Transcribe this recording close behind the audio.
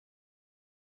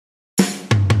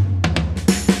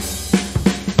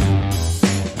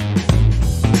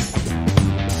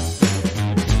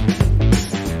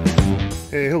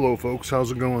Hey, hello folks,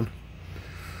 how's it going?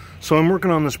 So I'm working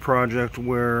on this project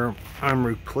where I'm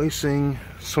replacing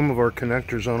some of our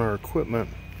connectors on our equipment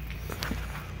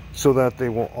so that they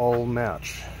will all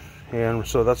match. And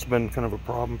so that's been kind of a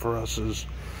problem for us, is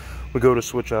we go to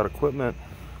switch out equipment,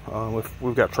 if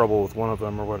we've got trouble with one of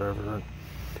them or whatever,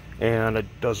 and it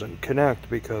doesn't connect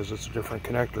because it's a different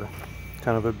connector.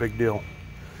 Kind of a big deal.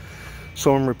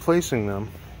 So I'm replacing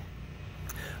them.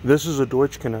 This is a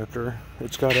Deutsch connector.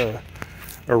 It's got a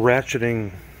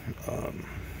ratcheting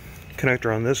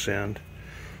connector on this end,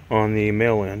 on the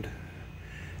male end,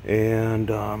 and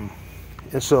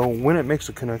so when it makes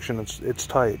a connection, it's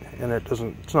tight and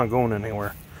it's not going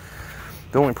anywhere.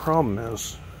 The only problem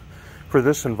is, for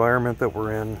this environment that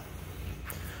we're in,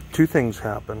 two things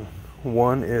happen.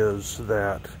 One is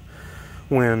that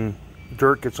when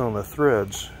dirt gets on the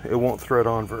threads, it won't thread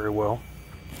on very well,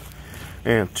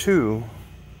 and two,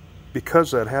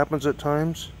 because that happens at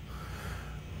times,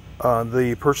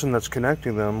 the person that's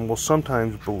connecting them will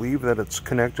sometimes believe that it's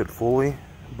connected fully,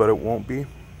 but it won't be,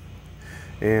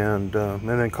 and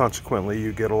then consequently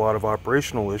you get a lot of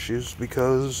operational issues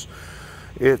because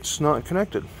it's not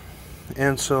connected.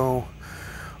 And so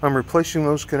I'm replacing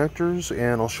those connectors,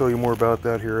 and I'll show you more about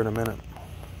that here in a minute.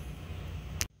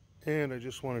 And I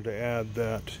just wanted to add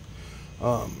that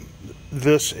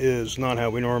this is not how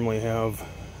we normally have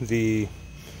the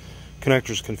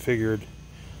connectors configured.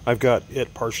 I've got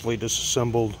it partially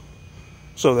disassembled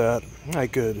so that I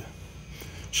could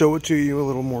show it to you a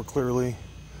little more clearly.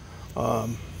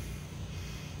 And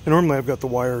normally I've got the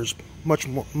wires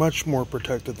much more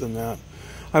protected than that.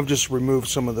 I've just removed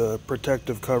some of the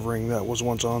protective covering that was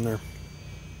once on there.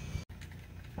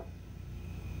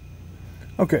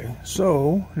 Okay,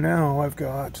 so now I've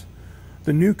got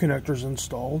the new connectors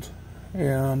installed,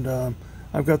 and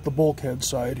I've got the bulkhead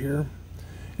side here.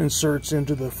 Inserts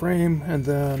into the frame, and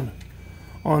then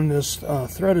on this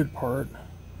threaded part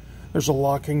there's a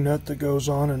locking nut that goes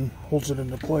on and holds it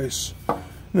into place.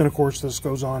 And then of course this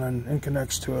goes on and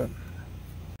connects to it.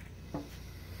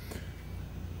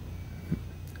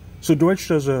 So Deutsch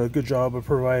does a good job of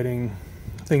providing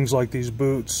things like these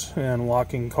boots and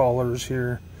locking collars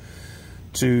here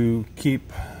to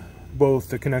keep both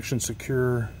the connection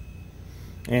secure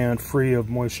and free of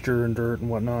moisture and dirt and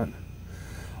whatnot.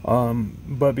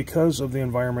 But because of the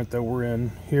environment that we're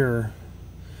in here,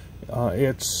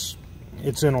 it's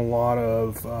in a lot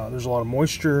of there's a lot of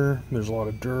moisture, there's a lot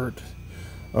of dirt,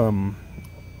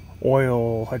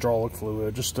 oil, hydraulic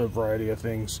fluid, just a variety of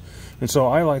things. And so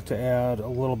I like to add a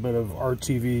little bit of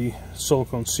RTV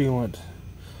silicone sealant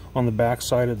on the back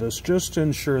side of this, just to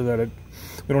ensure that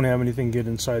we don't have anything get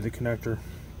inside the connector.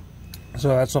 So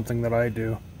that's something that I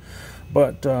do.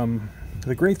 But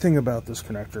the great thing about this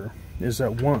connector is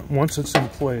that once it's in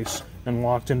place and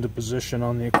locked into position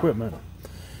on the equipment,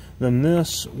 then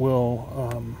this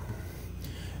will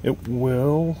it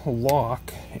will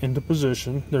lock into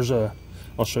position.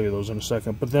 I'll show you those in a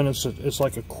second, but then it's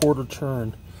like a quarter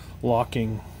turn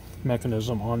locking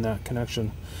mechanism on that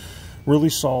connection. Really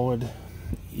solid,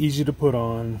 easy to put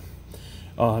on.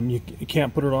 You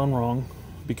can't put it on wrong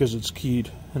because it's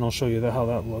keyed, and I'll show you how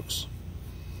that looks.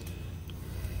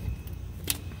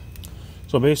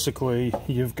 So basically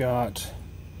you've got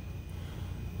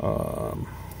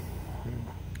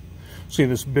see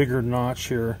this bigger notch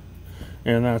here,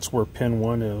 and that's where pin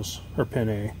 1 is, or pin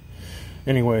A.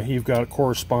 Anyway, you've got a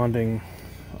corresponding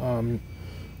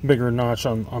bigger notch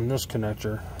on this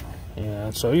connector,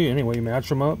 and so anyway you match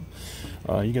them up,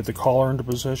 you get the collar into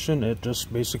position, it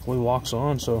just basically locks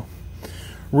on. So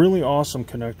really awesome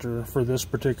connector for this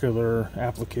particular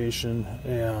application,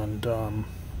 and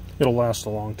it'll last a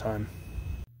long time.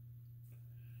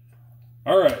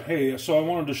 Alright, hey, so I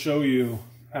wanted to show you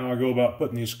how I go about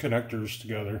putting these connectors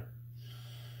together.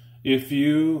 If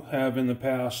you have in the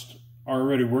past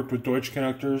already worked with Deutsch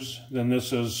connectors, then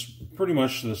this is pretty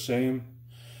much the same,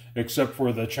 except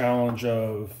for the challenge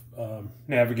of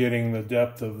navigating the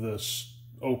depth of this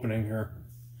opening here.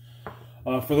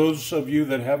 For those of you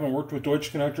that haven't worked with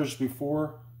Deutsch connectors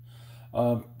before,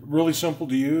 really simple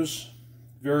to use,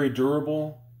 very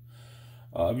durable.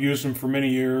 I've used them for many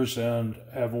years and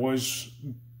have always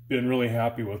been really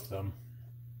happy with them.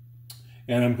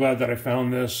 And I'm glad that I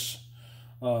found this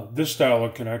style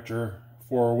of connector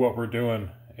for what we're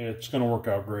doing. It's going to work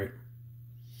out great.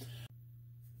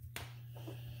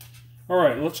 All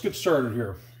right, let's get started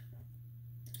here.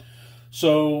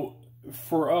 So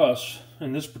for us,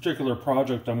 in this particular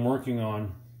project I'm working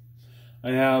on, I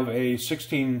have a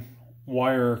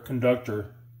 16-wire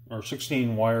conductor, or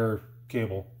 16-wire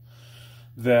cable,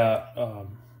 that I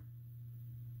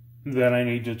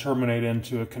need to terminate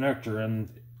into a connector, and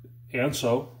And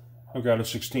so I've got a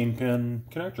 16-pin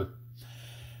connector.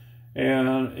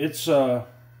 And it's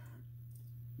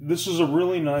this is a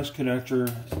really nice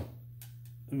connector.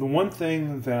 The one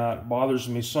thing that bothers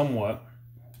me somewhat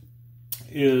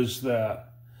is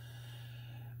that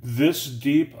this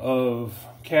deep of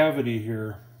cavity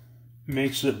here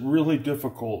makes it really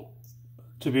difficult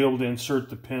to be able to insert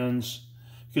the pins,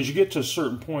 because you get to a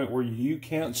certain point where you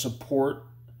can't support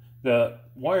that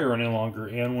wire any longer,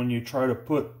 and when you try to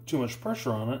put too much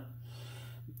pressure on it,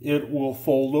 it will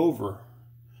fold over,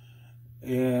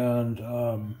 and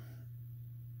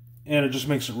it just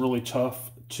makes it really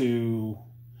tough to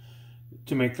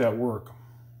make that work.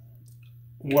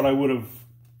 What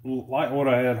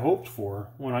I had hoped for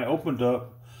when I opened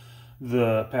up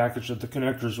the package that the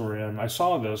connectors were in, I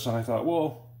saw this and I thought,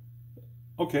 well,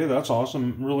 okay, that's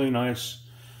awesome, really nice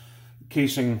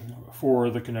casing for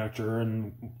the connector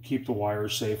and keep the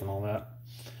wires safe and all that.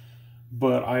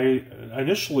 But I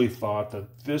initially thought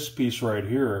that this piece right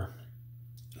here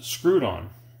screwed on,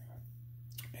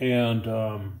 and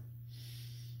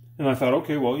I thought,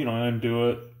 okay, well, you know, I undo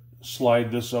it, slide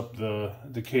this up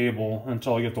the cable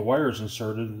until I get the wires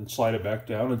inserted, and slide it back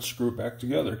down and screw it back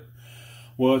together.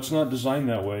 Well, it's not designed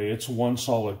that way. It's one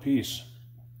solid piece.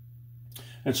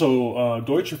 And so,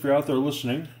 Deutsch, if you're out there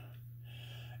listening,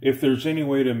 if there's any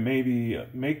way to maybe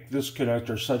make this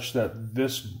connector such that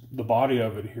the body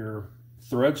of it here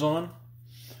threads on,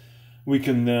 we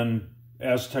can then,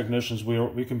 as technicians,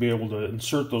 we can be able to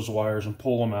insert those wires and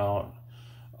pull them out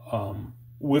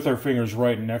with our fingers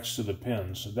right next to the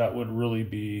pins. That would really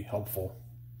be helpful.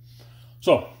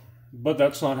 So, but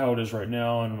that's not how it is right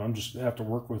now, and I'm just have to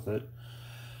work with it.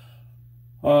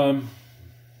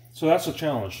 So that's a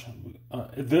challenge.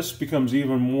 This becomes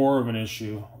even more of an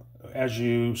issue as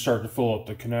you start to fill up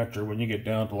the connector. When you get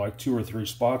down to like 2 or 3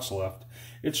 spots left,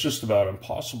 it's just about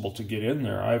impossible to get in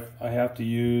there. I have to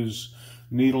use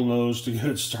needle nose to get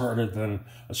it started, then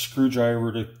a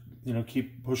screwdriver to, you know,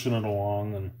 keep pushing it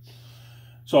along. And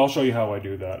so I'll show you how I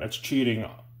do that. It's cheating,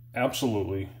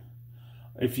 absolutely.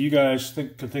 If you guys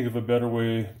can think of a better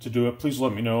way to do it, please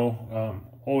let me know.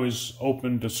 Always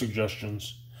open to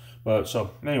suggestions. But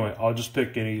so anyway, I'll just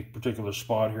pick any particular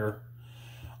spot here.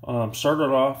 Start it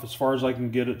off as far as I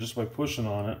can get it just by pushing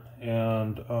on it,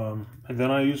 and then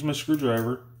I use my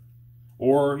screwdriver,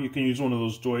 or you can use one of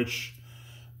those Deutsch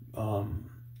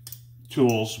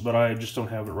tools, but I just don't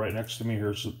have it right next to me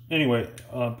here. So anyway,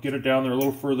 get it down there a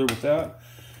little further with that,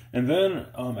 and then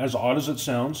as odd as it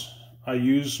sounds, I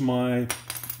use my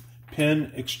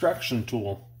pin extraction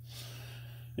tool.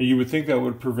 And you would think that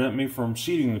would prevent me from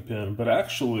seating the pin, but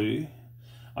actually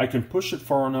I can push it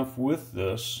far enough with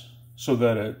this so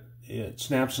that it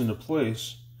snaps into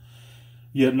place,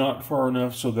 yet not far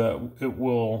enough so that it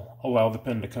will allow the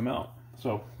pin to come out.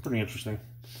 So pretty interesting.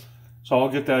 So I'll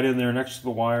get that in there next to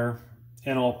the wire,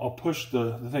 and I'll push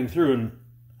the thing through, and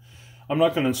I'm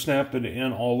not going to snap it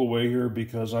in all the way here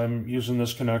because I'm using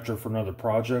this connector for another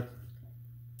project.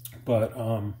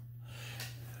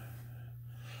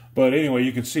 But anyway,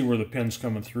 you can see where the pin's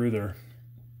coming through there.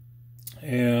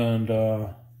 And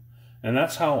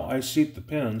that's how I seat the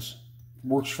pins.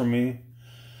 Works for me,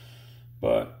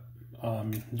 but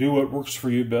do what works for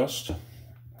you best.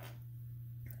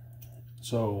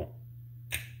 So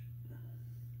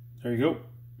there you go.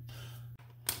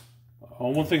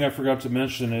 One thing I forgot to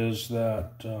mention is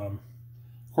that, of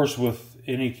course, with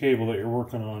any cable that you're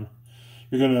working on,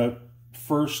 you're going to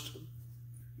first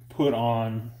put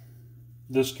on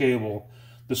this cable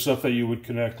the stuff that you would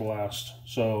connect last.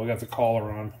 So I got the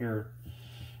collar on here,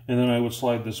 and then I would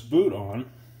slide this boot on.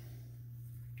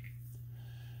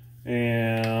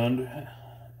 And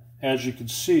as you can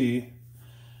see,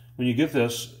 when you get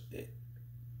this,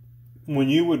 when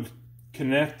you would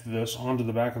connect this onto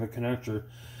the back of the connector,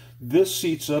 this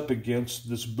seats up against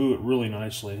this boot really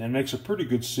nicely and makes a pretty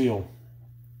good seal.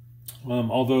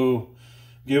 Although,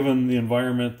 given the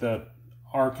environment that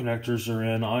our connectors are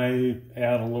in, I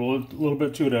add a little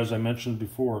bit to it, as I mentioned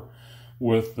before,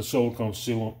 with the silicone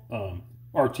sealant,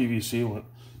 RTV sealant.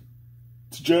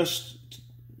 It's just,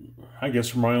 I guess,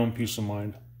 for my own peace of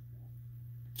mind.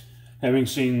 Having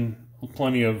seen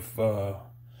plenty of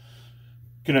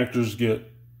connectors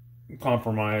get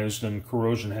compromised and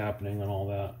corrosion happening and all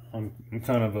that, I'm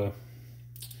kind of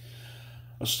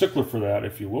a stickler for that,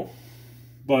 if you will.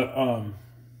 But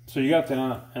so you got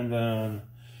that, and then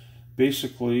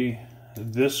basically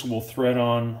this will thread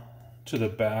on to the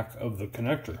back of the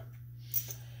connector.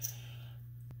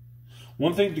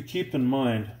 One thing to keep in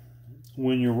mind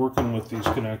when you're working with these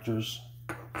connectors,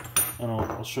 and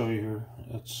I'll show you here,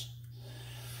 it's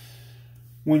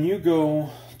when you go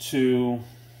to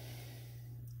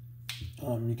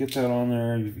You get that on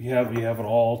there. You have it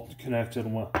all connected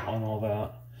on all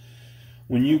that.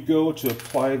 When you go to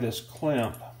apply this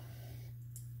clamp,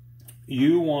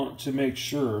 you want to make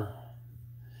sure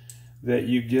that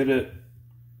you get it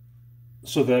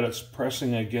so that it's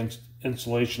pressing against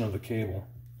insulation of the cable.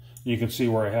 You can see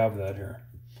where I have that here.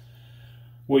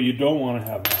 What you don't want to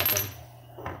have happen,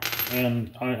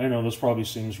 and I know this probably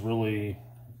seems really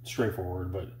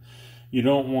straightforward, but you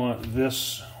don't want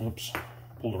this, oops,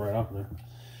 pulled it right off there.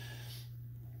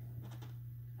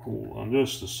 Hold on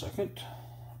just a second.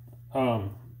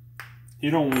 You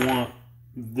don't want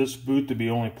this boot to be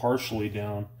only partially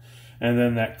down and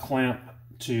then that clamp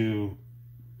to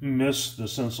miss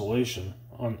this insulation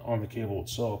on the cable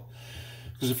itself.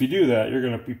 Because if you do that, you're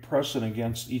going to be pressing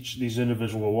against each of these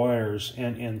individual wires,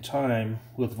 and in time,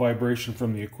 with vibration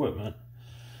from the equipment,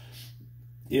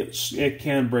 it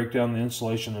can break down the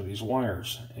insulation of these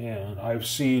wires. And I've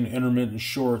seen intermittent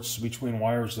shorts between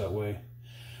wires that way.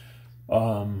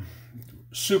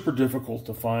 Super difficult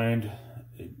to find.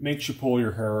 It makes you pull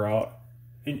your hair out,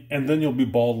 and then you'll be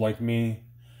bald like me,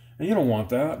 and you don't want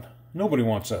that. Nobody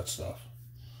wants that stuff.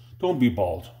 Don't be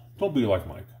bald. Don't be like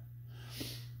Mike.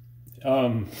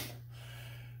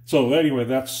 So anyway,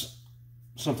 that's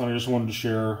something I just wanted to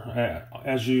share.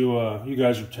 As you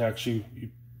guys are techs,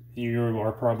 you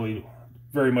are probably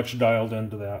very much dialed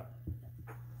into that.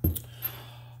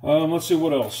 Let's see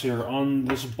what else here on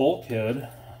this bulkhead.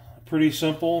 Pretty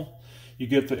simple. You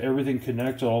get everything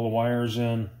connected, all the wires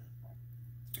in.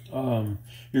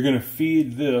 You're going to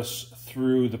feed this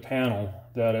through the panel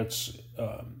that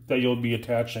you'll be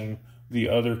attaching the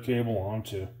other cable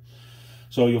onto.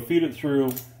 So you'll feed it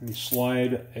through, you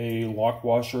slide a lock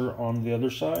washer on the other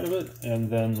side of it, and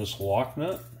then this lock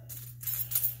nut,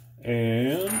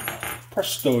 and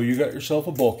presto, you got yourself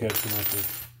a bulkhead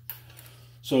connector.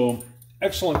 So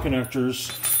excellent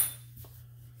connectors.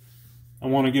 I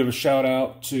want to give a shout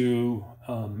out to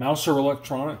Mouser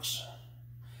Electronics.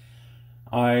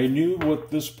 I knew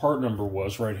what this part number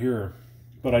was right here,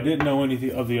 but I didn't know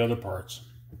anything of the other parts.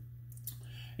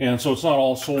 And so it's not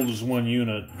all sold as one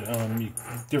unit,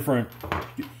 different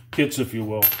kits, if you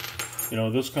will. You know,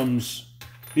 these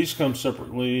come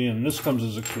separately, and this comes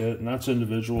as a kit, and that's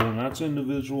individual, and that's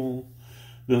individual.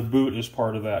 The boot is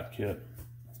part of that kit.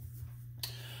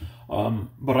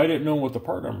 But I didn't know what the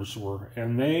part numbers were,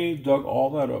 and they dug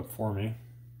all that up for me.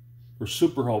 Were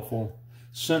super helpful.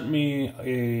 Sent me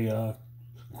a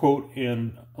quote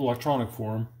in electronic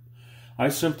form. I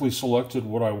simply selected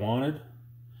what I wanted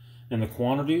and the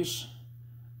quantities,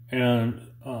 and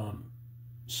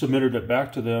submitted it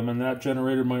back to them, and that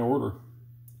generated my order.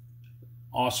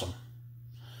 Awesome.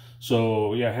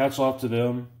 So yeah, hats off to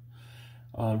them.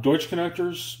 Deutsch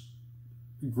Connectors,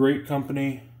 great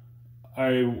company.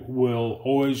 I will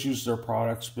always use their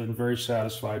products, been very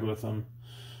satisfied with them.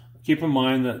 Keep in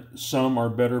mind that some are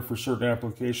better for certain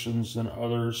applications than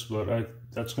others, but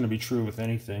that's going to be true with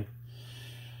anything.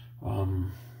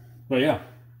 But yeah,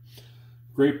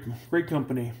 great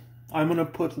company. I'm going to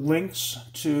put links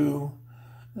to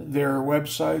their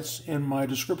websites in my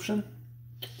description.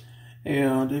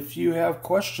 And if you have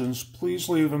questions, please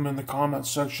leave them in the comments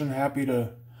section. Happy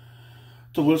to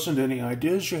listen to any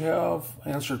ideas you have,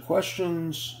 answer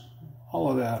questions, all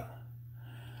of that.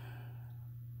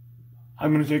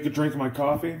 I'm going to take a drink of my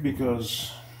coffee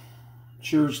because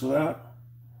cheers to that.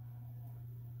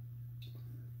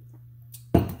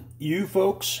 You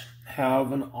folks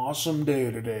have an awesome day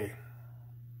today.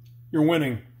 You're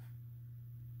winning.